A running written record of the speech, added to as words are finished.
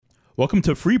Welcome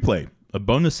to Free Play, a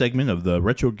bonus segment of the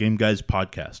Retro Game Guys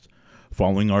podcast,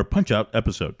 following our Punch-Out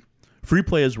episode. Free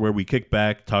Play is where we kick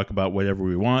back, talk about whatever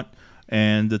we want,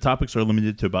 and the topics are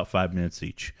limited to about 5 minutes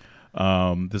each.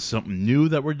 This is something new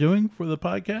that we're doing for the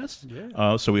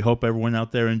podcast, so we hope everyone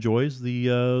out there enjoys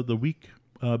the week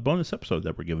bonus episode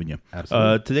that we're giving you.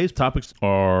 Absolutely. Today's topics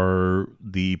are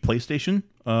the PlayStation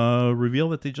reveal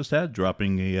that they just had,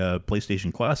 dropping a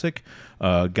PlayStation Classic,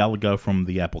 Galaga from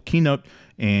the Apple keynote,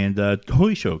 and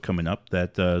Toy Show coming up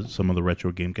that some of the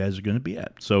Retro Game Guys are going to be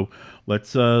at. So let's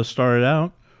start it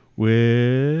out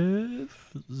with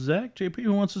Zach, JP,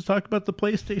 who wants to talk about the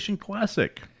PlayStation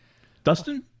Classic.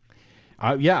 Dustin?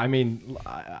 Yeah, I mean,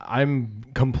 I'm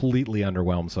completely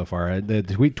underwhelmed so far. The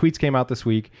tweets came out this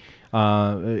week.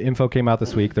 Info came out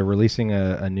this week. They're releasing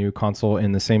a new console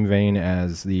in the same vein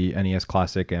as the NES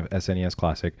Classic and SNES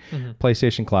Classic.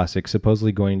 PlayStation Classic,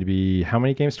 supposedly going to be how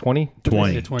many games? 20?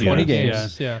 20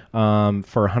 games. Yeah.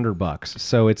 For $100.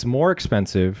 So it's more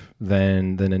expensive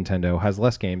than the Nintendo, has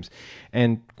less games.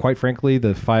 And quite frankly,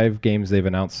 the 5 games they've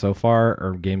announced so far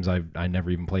are games I never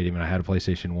even played. Even I had a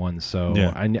PlayStation 1, so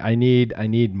Yeah. I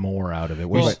need more out of it.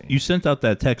 Well, you sent out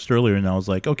that text earlier, and I was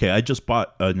like, okay, I just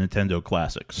bought a Nintendo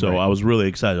Classic, so I was really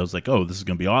excited. I was like, oh, this is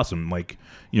going to be awesome, like,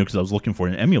 because I was looking for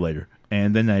an emulator.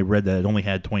 And then I read that it only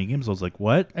had 20 games. I was like,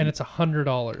 what? And it's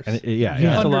 $100. Yeah,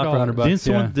 That's a lot for $100. Didn't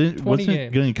someone, wasn't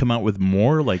it going to come out with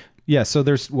more? Like, yeah, so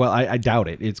I doubt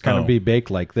it. It's going to be baked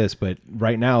like this, but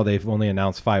right now they've only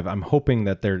announced 5. I'm hoping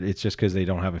that it's just because they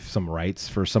don't have some rights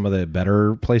for some of the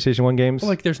better PlayStation 1 games. Well,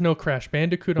 like, there's no Crash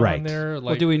Bandicoot on there. Like,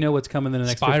 Well, do we know what's coming in the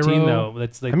next Spyro? 15, though?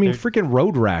 That's like, freaking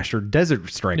Road Rash or Desert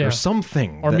Strike Yeah. or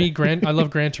something. Or I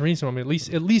love Gran Turismo. I mean,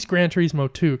 at least Gran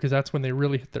Turismo 2, because that's when they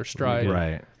really hit their stride.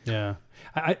 Right. yeah.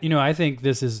 I think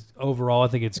this is overall. I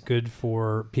think it's good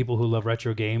for people who love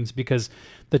retro games because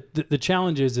the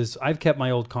challenge is I've kept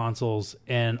my old consoles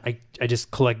and I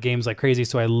just collect games like crazy.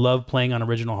 So I love playing on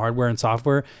original hardware and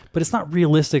software, but it's not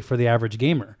realistic for the average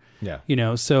gamer.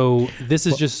 Yeah. So this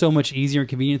is just so much easier and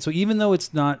convenient. So even though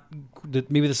it's not,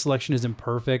 maybe the selection isn't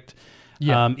perfect,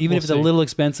 even if it's a little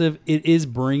expensive, it is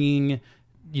bringing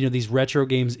these retro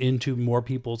games into more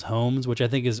people's homes, which I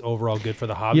think is overall good for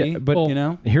the hobby. Yeah, but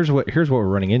here's what we're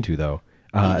running into though.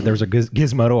 There was a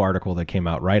Gizmodo article that came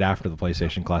out right after the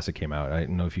PlayStation Classic came out. I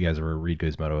don't know if you guys ever read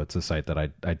Gizmodo. It's a site that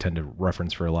I tend to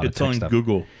reference for a lot of tech stuff. It's on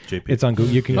Google, JP. It's on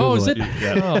Google. You can Google is it?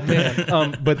 Yeah. Oh,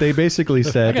 man. But they basically I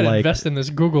said got to like invest in this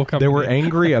Google company. they were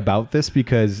angry about this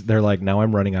because they're like, now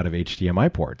I'm running out of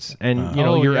HDMI ports, and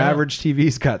your average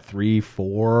TV's got 3,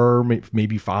 4,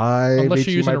 maybe 5. Unless HDMI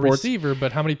you're using a ports. receiver,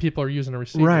 but how many people are using a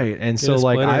receiver? Right? And so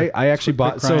like I actually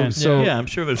bought Yeah, I'm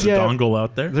sure there's a dongle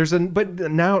out there. But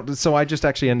now, so I just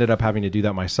actually ended up having to do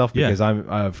that myself because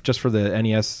I'm just for the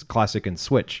NES Classic and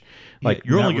Switch. Like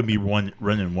you're only going to be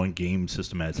running one game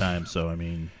system at a time, so I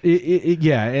mean,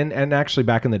 and actually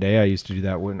back in the day, I used to do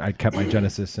that when I kept my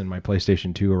Genesis and my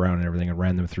PlayStation 2 around and everything, and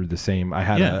ran them through the same. I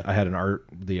had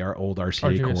the old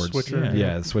RCA cords, switcher.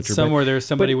 the switcher. Somewhere there's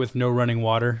somebody with no running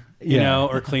water,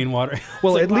 or clean water.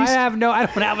 Well, at least I don't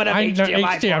have enough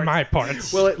HDMI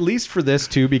ports. Well, at least for this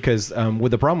too, because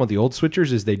with the problem with the old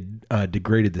switchers is they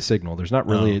degraded the signal. There's not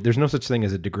really there's no such thing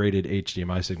as a degraded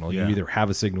HDMI signal. You either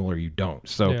have a signal or you don't.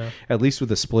 So at least with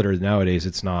the splitter nowadays,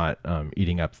 it's not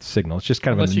eating up the signal. It's just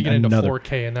kind Unless of you get into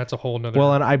 4K, and that's a whole nother.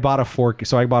 Well, and I bought a 4K,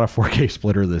 so I bought a 4K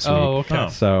splitter this week. Oh, okay.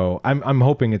 So I'm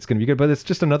hoping it's going to be good, but it's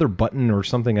just another button or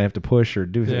something I have to push or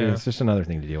do. Yeah. It's just another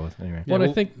thing to deal with anyway. Well,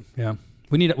 I think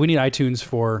we need iTunes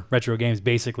for retro games.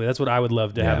 Basically, that's what I would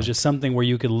love to have. Is just something where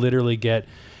you could literally get.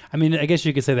 I mean, I guess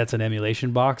you could say that's an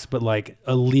emulation box, but like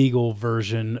a legal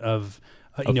version of.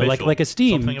 Like a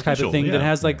Steam type of thing that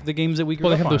has like the games that we grew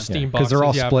they up have on. those Steam because boxes. they're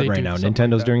all split right now.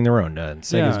 Nintendo's doing their own,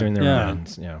 Sega's doing their own.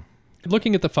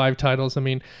 Looking at the 5 titles, I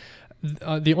mean,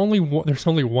 there's only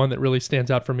one that really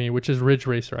stands out for me, which is Ridge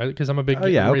Racer, because I'm a big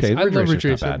racer. I love Ridge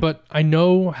Racer, but I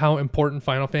know how important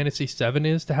Final Fantasy VII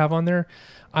is to have on there.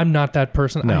 I'm not that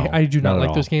person. No, I do not like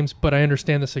all. those games, but I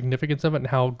understand the significance of it and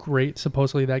how great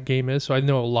supposedly that game is. So I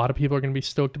know a lot of people are going to be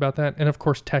stoked about that. And of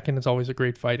course, Tekken is always a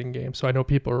great fighting game. So I know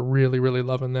people are really, really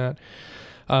loving that.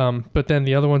 But then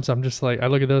the other ones, I'm just like, I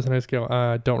look at those and I just go,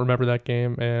 I don't remember that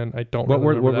game, and I don't. What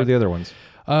were the other ones?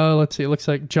 Let's see. It looks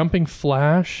like Jumping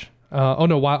Flash. I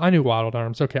knew Wild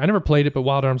Arms. Okay, I never played it, but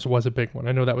Wild Arms was a big one.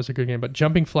 I know that was a good game. But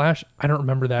Jumping Flash, I don't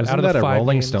remember that. Isn't out of that the a 5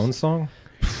 Rolling games. Stones song?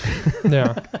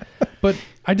 Yeah. But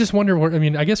I just wonder what, I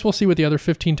mean, I guess we'll see what the other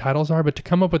 15 titles are, but to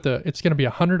come up with it's going to be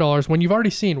 $100 when you've already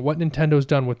seen what Nintendo's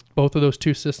done with both of those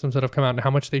two systems that have come out and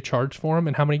how much they charge for them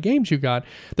and how many games you got.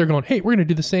 They're going, hey, we're going to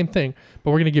do the same thing,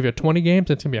 but we're going to give you 20 games.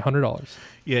 It's going to be $100.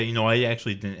 Yeah, I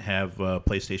actually didn't have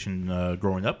PlayStation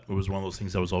growing up. It was one of those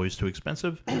things that was always too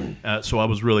expensive. So I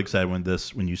was really excited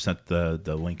when you sent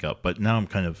the link up. But now I'm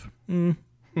kind of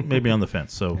maybe on the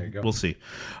fence. So we'll see.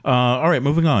 All right,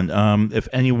 moving on. If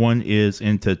anyone is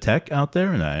into tech out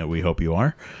there, and we hope you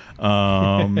are,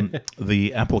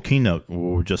 the Apple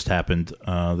keynote just happened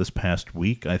this past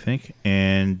week, I think.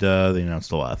 And they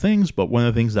announced a lot of things. But one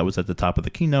of the things that was at the top of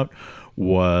the keynote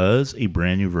was a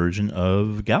brand new version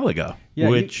of Galaga,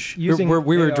 which we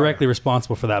were directly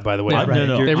responsible for that, by the way. Yeah,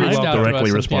 no, They reached I'm out to directly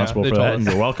us responsible and, for they that, told and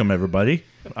us. you're welcome, everybody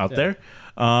out there.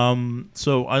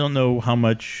 So I don't know how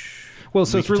much. Well,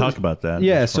 so we it's can really, talk about that.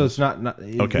 Yeah, so it's not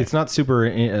Okay. it's not super.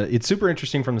 It's super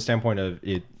interesting from the standpoint of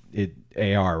it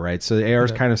AR, right? So the AR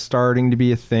is kind of starting to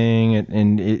be a thing,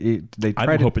 and they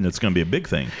try I'm to. hoping it's going to be a big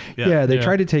thing. Yeah, they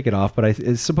tried to take it off, but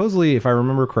supposedly, if I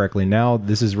remember correctly, now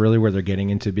this is really where they're getting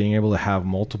into being able to have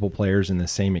multiple players in the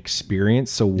same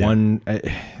experience. So one,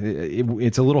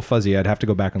 it's a little fuzzy. I'd have to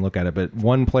go back and look at it, but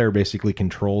one player basically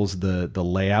controls the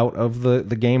layout of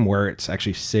the game where it's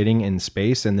actually sitting in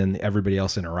space, and then everybody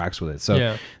else interacts with it.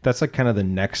 So that's like kind of the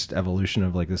next evolution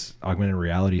of like this augmented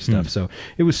reality stuff. So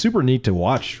it was super neat to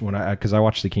watch because I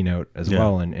watched the keynote as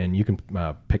well, and you can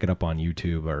pick it up on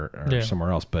YouTube or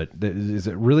somewhere else. But it's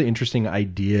a really interesting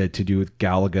idea to do with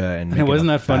Galaga, and it wasn't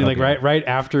that funny. Like right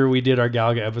after we did our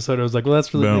Galaga episode, I was like, "Well,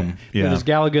 that's really Boom. Yeah. there's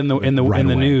Galaga in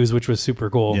the news, which was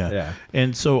super cool." Yeah.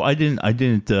 And so I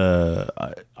didn't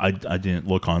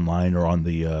look online or on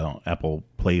the Apple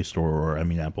Play Store or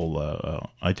Apple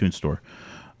iTunes Store.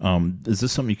 Is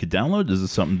this something you could download? Is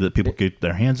this something that people get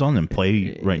their hands on and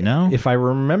play right now? If I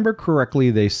remember correctly,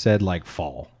 they said like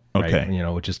fall. Right?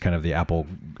 Okay. Which is kind of the Apple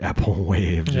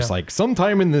way of just like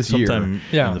sometime in this year. In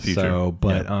the future. So,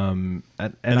 but and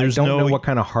I there's don't no- know what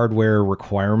kind of hardware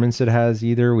requirements it has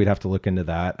either. We'd have to look into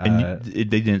that. And they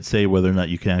didn't say whether or not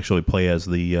you can actually play as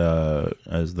the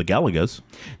Galagas.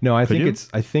 No, I think you?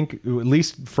 I think at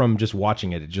least from just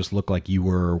watching it, it just looked like you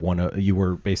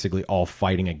were basically all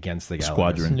fighting against the Galagas.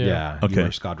 Squadron. Yeah. Okay. You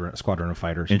were a squadron of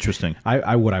fighters. Interesting.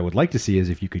 What I would like to see is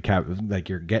if you could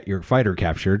get your fighter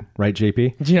captured, right,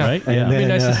 JP? Yeah. Right? It'd be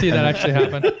nice to see that actually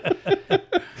happen.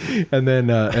 And then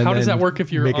How does that work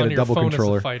if you're make it on a your double phone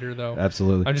controller? as a fighter, though?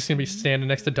 Absolutely. I'm just going to be standing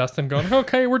next to Dustin going,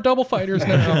 okay, we're double fighters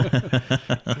now.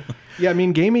 Yeah, I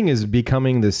mean, gaming is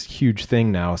becoming this huge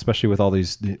thing now, especially with all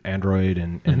these Android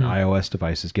and iOS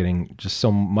devices getting just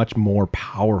so much more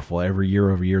powerful every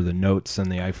year over year. The Notes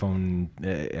and the iPhone,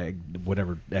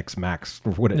 whatever X Max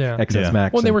or what XS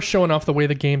Max. Well, they were showing off the way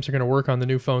the games are going to work on the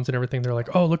new phones and everything. They're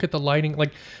like, oh, look at the lighting.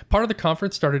 Like part of the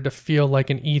conference started to feel like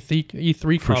an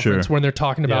E3 conference when they're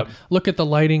talking about, look at the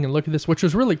lighting and look at this, which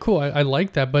was really cool. I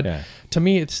like that. But to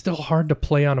me, it's still hard to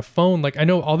play on a phone. Like I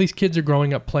know all these kids are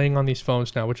growing up playing on these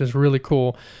phones now, which is really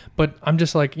cool. But I'm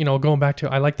just like, going back to,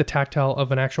 I like the tactile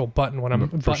of an actual button when I'm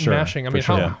button mashing. I mean,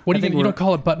 what do you don't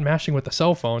call it button mashing with a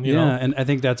cell phone, you know? And I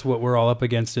think that's what we're all up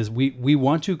against is we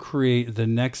want to create the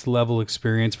next level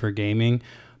experience for gaming,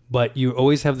 but you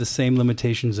always have the same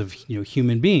limitations of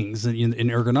human beings in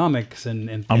ergonomics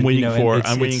and I'm waiting for it's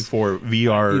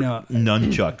VR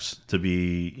nunchucks to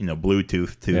be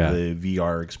Bluetooth to the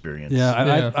VR experience.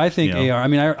 I think AR. I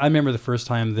mean, I remember the first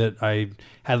time that I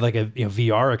had like a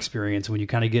VR experience when you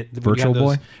kind of get Virtual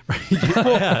Boy.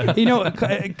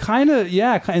 Kind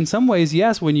of in some ways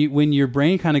yes. When your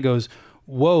brain kind of goes,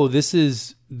 whoa, this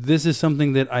is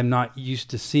something that I'm not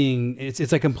used to seeing.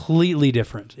 It's like completely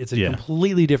different. It's a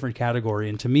completely different category.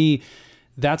 And to me,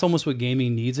 that's almost what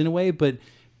gaming needs in a way. But,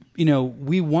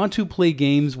 we want to play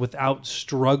games without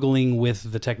struggling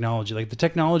with the technology. Like the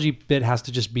technology bit has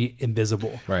to just be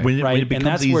invisible. Right. When it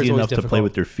becomes easy enough to play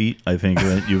with their feet, I think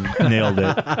that you've nailed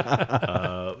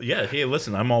it. Hey,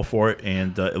 listen, I'm all for it.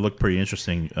 And it looked pretty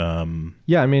interesting.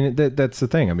 Yeah, I mean, that's the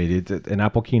thing. I mean, it's an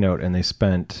Apple keynote, and they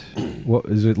spent,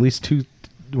 at least two...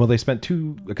 Well, they spent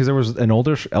two, because there was an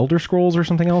Elder Scrolls or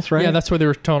something else, right? Yeah, that's where they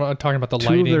were talking about the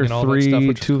lighting and all that stuff.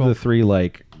 Which two is of the three,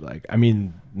 like I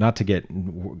mean, not to get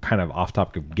kind of off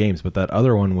topic of games, but that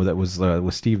other one that was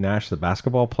with Steve Nash, the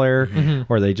basketball player,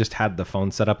 where they just had the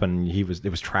phone set up and it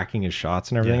was tracking his shots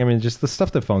and everything. I mean, just the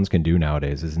stuff that phones can do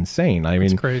nowadays is insane. I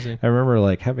mean, it's crazy. I remember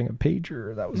like having a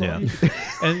pager. That was all you could-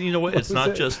 And you know what? It's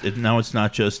not just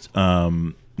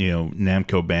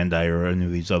Namco Bandai or any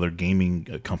of these other gaming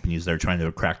companies that are trying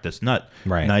to crack this nut.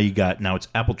 Right. Now it's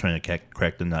Apple trying to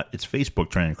crack the nut. It's Facebook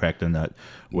trying to crack the nut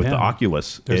with the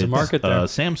Oculus. There's a market there.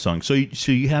 Samsung.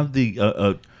 So you have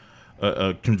the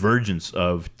a convergence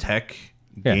of tech,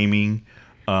 gaming,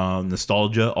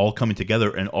 nostalgia, all coming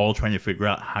together and all trying to figure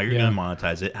out how you're going to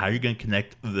monetize it, how you're going to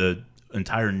connect the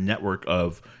entire network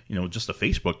of just a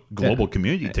Facebook global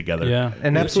community together. Yeah,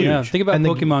 and absolutely. Yeah. Think about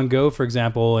Pokemon Go, for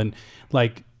example, and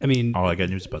like I mean, I got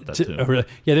news about that too. Really?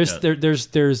 Yeah,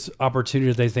 there's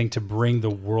opportunities I think to bring the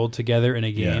world together in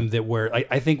a game that where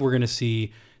I think we're going to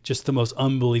see just the most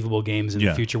unbelievable games in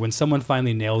the future when someone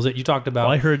finally nails it. You talked about.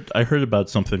 Well, I heard about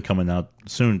something coming out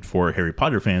soon for Harry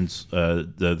Potter fans.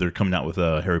 They're coming out with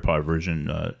a Harry Potter version,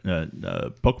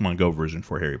 Pokemon Go version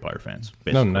for Harry Potter fans.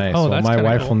 Basically. Oh, nice. Oh, well, that's my kinda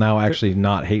wife cool. will now actually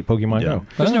not hate Pokemon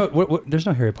Go. There's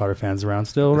no Harry Potter fans around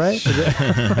still, right?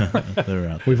 They're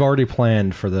out. We've already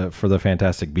planned for the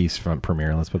Fantastic Beasts front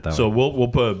premiere. Let's put that. So we'll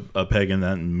put a peg in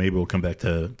that, and maybe we'll come back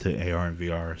to AR and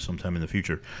VR sometime in the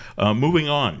future. Moving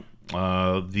on.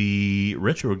 The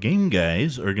Retro Game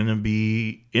Guys are going to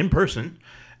be in person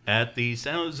at the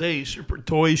San Jose Super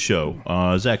Toy Show.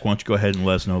 Zach, why don't you go ahead and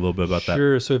let us know a little bit about that?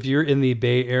 Sure. So if you're in the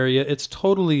Bay Area, it's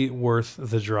totally worth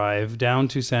the drive down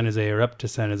to San Jose or up to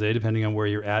San Jose, depending on where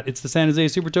you're at. It's the San Jose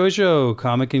Super Toy Show,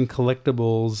 comic and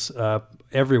collectibles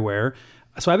everywhere.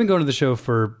 So I've been going to the show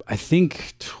for, I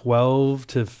think, 12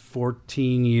 to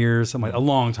 14 years, something like a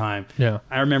long time. Yeah.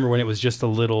 I remember when it was just a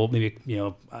little, maybe,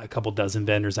 a couple dozen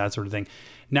vendors, that sort of thing.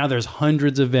 Now there's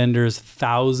hundreds of vendors,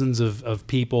 thousands of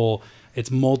people.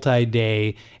 It's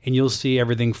multi-day, and you'll see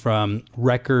everything from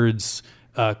records,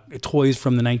 toys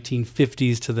from the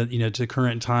 1950s to the to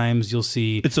current times. You'll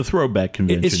see It's a throwback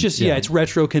convention. it's just it's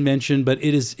retro convention, but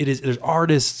it is there's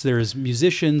artists, there's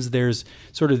musicians, there's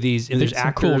sort of these, and there's Some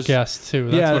actors. cool guests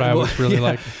too. That's what I was really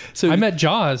like. So I met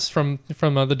Jaws from the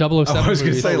 007 I was going to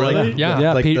movies. say, like,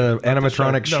 Yeah. like Peter- the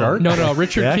animatronic shark. No,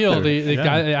 Richard The Keel, actor. the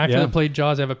guy, the actor Yeah. that played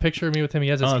Jaws. I have a picture of me with him. He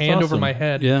has his Oh, that's hand over awesome. my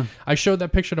head. Yeah. I showed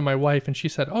that picture to my wife, and she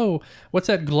said, "Oh, what's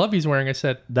that glove he's wearing?" I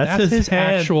said, That's his his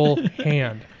hand." actual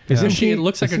hand." Isn't It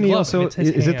looks like a isn't he glove. also- and it's his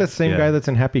is it the hand. same Yeah. guy that's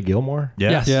in Happy Gilmore?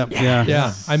 Yes. Yes. Yeah.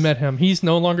 Yeah, I met him. He's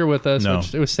no longer with us, No.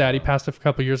 which it was sad. He passed a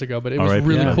couple years ago, but it was R.I.P.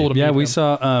 really Yeah. cool to meet him. we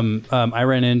saw. I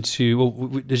ran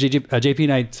into JP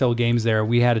and I sell games there.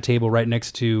 We had a table right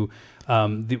next to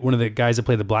one of the guys that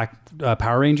played the Black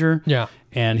Power Ranger. Yeah.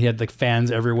 and he had like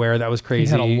fans everywhere. That was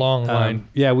crazy. a long line.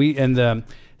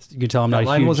 You can tell I'm That not a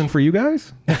line huge. wasn't for you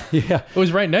guys? Yeah, It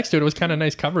was right next to it. It was kind of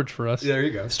nice coverage for us. There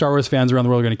you go. Star Wars fans around the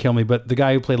world are going to kill me. But the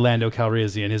guy who played Lando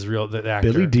Calrissian, his real the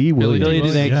actor, Billy D. Williams. Billy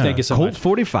D. Thank you so Colt much.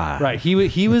 45. Right,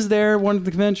 he was there one of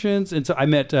the conventions, and so I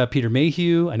met Peter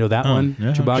Mayhew. I know that one. yeah,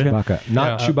 Chewbacca. Chewbacca.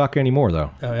 Not Yeah. Chewbacca anymore, though.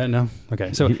 Oh yeah, no.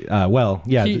 Okay, so Well,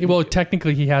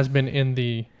 technically, he has been in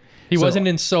the. He wasn't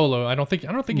in Solo. I don't think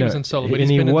he was in Solo, but and he's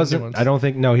he been in wasn't. the new ones. I don't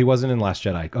think. No, he wasn't in Last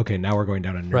Jedi. Okay, now we're going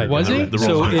down a nerd. Right. Was he? The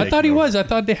So rules are it- I thought he taking was. I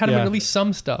thought they had him Yeah. in at least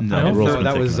some stuff. No, I don't the rules know. are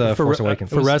that was taking Force Awakens.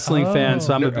 for wrestling Oh. fans.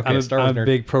 So I'm Okay, Star Wars a nerd.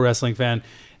 big pro wrestling fan,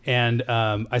 and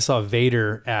I saw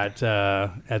Vader at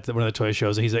one of the toy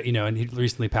shows, and he's and he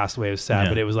recently passed away. It was sad, Yeah.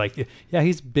 but it was like, yeah,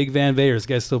 he's big Van Vader. This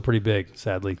guy's still pretty big,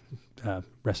 sadly.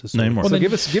 Rest his soul. No more. So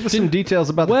give us some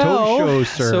details about the toy show,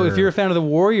 sir. So if you're a fan of the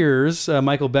Warriors,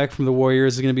 Michael Beck from the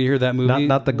Warriors is going to be here. That movie,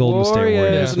 Not the Golden State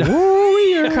Warriors. No.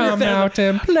 Warrior, come out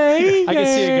and play. I can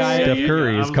see a guy. Steph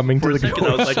Curry is coming for to a the second,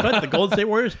 I was like, what? The Golden State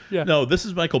Warriors? Yeah. No, this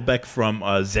is Michael Beck from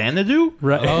Xanadu,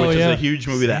 Right. Oh, which yeah. is a huge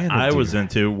movie that I Xanadu. was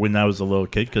into when I was a little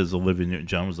kid because Olivia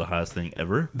Newton-John was the hottest thing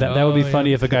ever. That would be Oh, funny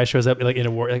yeah. if a guy shows up like in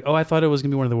a war. Like, oh, I thought it was going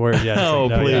to be one of the Warriors. Yeah. Oh,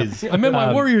 No, yeah. please. I met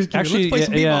my Warriors gear. Actually, Let's play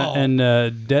some b-ball.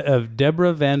 and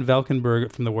Deborah Van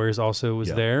Valkenburg from the Warriors also was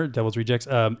Yeah. there. Devil's Rejects.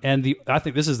 And I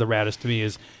think this is the raddest to me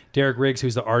is Derek Riggs,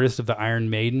 who's the artist of the Iron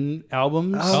Maiden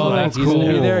albums. Oh, Like, that's he's gonna be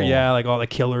cool. there. Yeah, like all the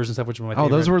Killers and stuff, which are my Oh, favorite.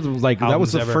 those were like that was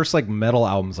albums the ever. first like metal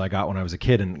albums I got when I was a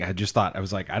kid, and I just thought I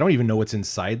was like, I don't even know what's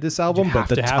inside this album, You but have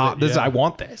the to have top, it, this yeah. I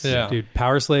want this. Yeah. Dude,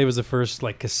 Power Slave was the first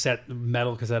like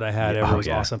metal cassette I had ever. It was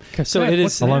yeah. awesome. So Cassette? it is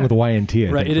What's Along with YNT,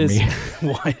 I right. think, It is for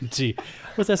me. YNT.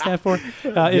 What's that stand for?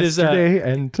 It is. Yesterday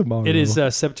and tomorrow. It is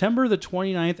September the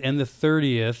 29th and the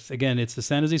 30th. Again, it's the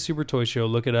San Jose Super Toy Show.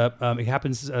 Look it up. It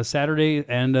happens Saturday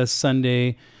and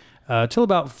Sunday till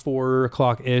about 4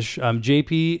 o'clock ish.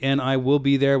 JP and I will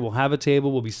be there. We'll have a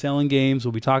table. We'll be selling games.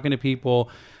 We'll be talking to people.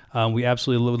 We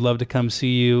absolutely would love to come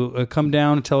see you. Come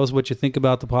down and tell us what you think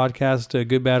about the podcast,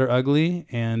 Good, Bad, or Ugly,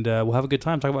 and we'll have a good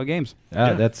time talking about games.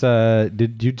 That's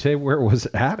did you say where it was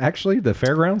at? Actually, the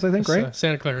fairgrounds, I think, right?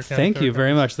 Santa Clara. Thank you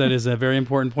very much. That is a very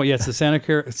important point. Yes, the Santa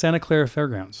Clara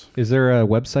Fairgrounds. Is there a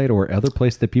website or other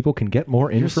place that people can get more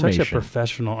You're information? such a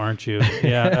professional, aren't you?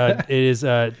 Yeah, it is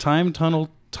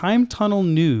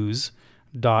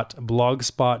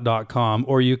timetunnelnews.blogspot.com,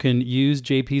 or you can use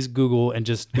JP's Google and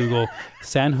just Google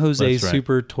San Jose That's right.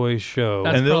 Super Toy Show.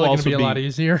 That's And they'll probably going to also be a lot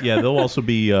easier. Yeah, there'll also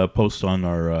be posts on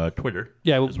our Twitter.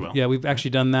 Yeah, as well. yeah, we've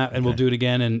actually done that, and we'll do it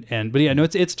again. But yeah, no,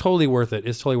 it's totally worth it.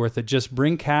 It's totally worth it. Just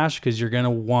bring cash because you're gonna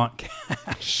want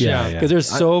cash. Yeah. Because there's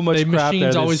so much The crap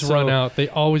machines there. always run out. They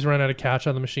always run out of cash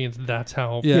on the machines. That's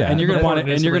how. Yeah, and you're gonna want it, important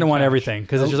it is and you're to gonna bring want cash. everything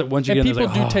because it's just like once you And get in, people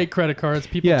there's like, do take credit cards.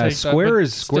 People Yeah, take Square that,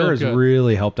 is Square has good.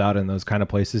 really helped out in those kind of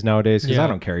places nowadays because Yeah. I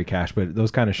don't carry cash, but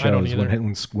those kind of I don't shows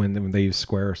either. when they use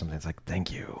Square or something, it's like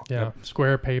thank you. Yeah,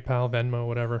 Square, PayPal, Venmo,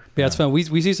 whatever. Yeah, it's fun. We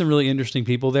see some really interesting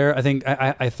people there. I think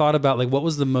I thought about like what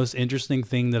was the most interesting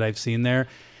thing that I've seen there,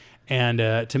 and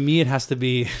to me it has to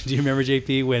be. Do you remember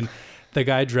JP when the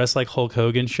guy dressed like Hulk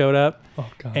Hogan showed up? Oh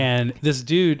god. And this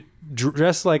dude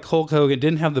dressed like Hulk Hogan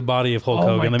didn't have the body of Hulk Oh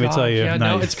my Hogan. Let me God. tell you. Yeah,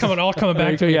 now Nice. it's coming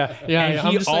back to me. yeah, yeah. And yeah.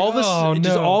 I'm he just all like, of a sudden, oh,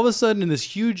 just no. all of a sudden in this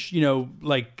huge,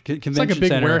 like convention It's like a big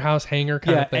center, warehouse hangar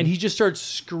kind yeah, of thing. and he just starts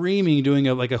screaming, doing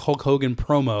a Hulk Hogan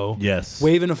promo. Yes.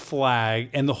 Waving a flag,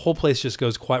 and the whole place just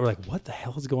goes quiet. We're like, "What the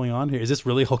hell is going on here? Is this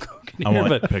really Hulk Hogan?" I Here?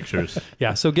 want But pictures.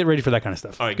 yeah, so get ready for that kind of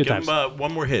stuff. All right, Good give times. him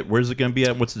one more hit. Where's it going to be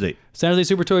at? What's the date? San Jose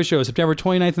Super Toy Show, September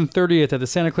 29th and 30th at the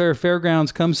Santa Clara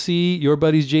Fairgrounds. Come see your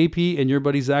buddies JP and your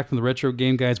buddy Zach from the Retro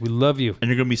Game Guys. We love you. And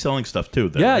you're going to be selling stuff too.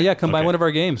 Then, Yeah, right? yeah. Come buy Okay. one of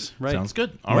our games. Right. Sounds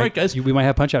good. All right, guys. We might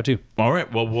have Punch Out too. All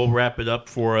right. Well, we'll wrap it up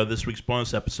for this week's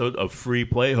bonus episode of Free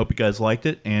Play. Hope you guys liked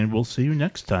it, and we'll see you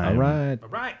next time. All right. All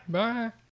right. Bye.